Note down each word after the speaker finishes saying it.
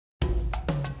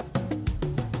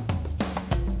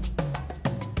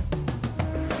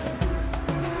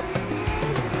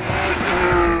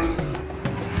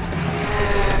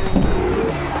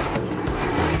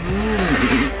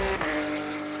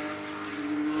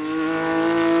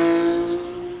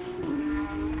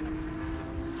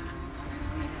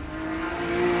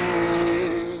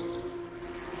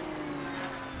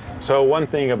So one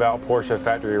thing about Porsche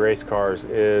factory race cars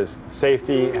is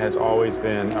safety has always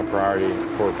been a priority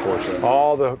for Porsche.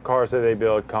 All the cars that they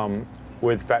build come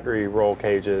with factory roll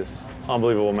cages,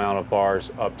 unbelievable amount of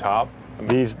bars up top.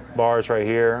 These bars right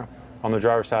here on the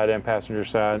driver's side and passenger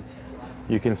side,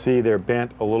 you can see they're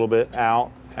bent a little bit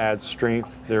out, adds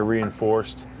strength, they're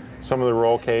reinforced. Some of the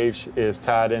roll cage is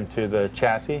tied into the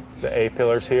chassis, the A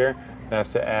pillars here. That's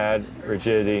to add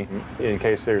rigidity in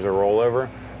case there's a rollover.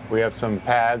 We have some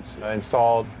pads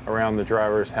installed around the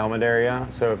driver's helmet area,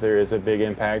 so if there is a big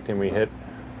impact and we hit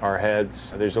our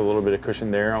heads, there's a little bit of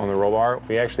cushion there on the roll bar.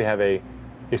 We actually have a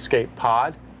escape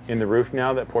pod in the roof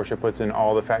now that Porsche puts in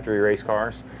all the factory race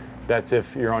cars. That's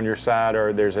if you're on your side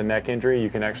or there's a neck injury, you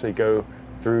can actually go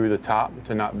through the top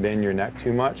to not bend your neck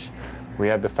too much. We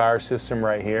have the fire system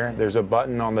right here. There's a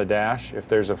button on the dash if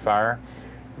there's a fire.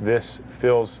 This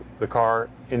fills the car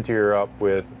interior up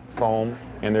with foam,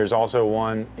 and there's also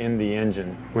one in the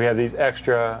engine. We have these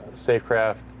extra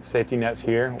Safecraft safety nets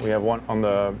here. We have one on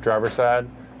the driver's side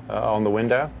on the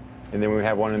window, and then we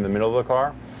have one in the middle of the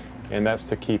car, and that's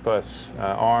to keep us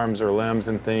arms or limbs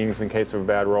and things in case of a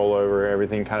bad rollover,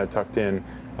 everything kind of tucked in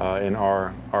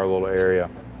our little area.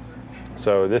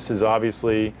 So this is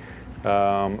obviously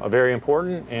a very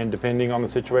important, and depending on the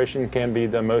situation, can be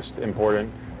the most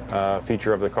important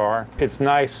feature of the car. It's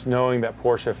nice knowing that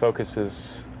Porsche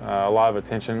focuses a lot of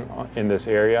attention in this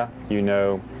area. You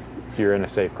know you're in a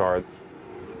safe car.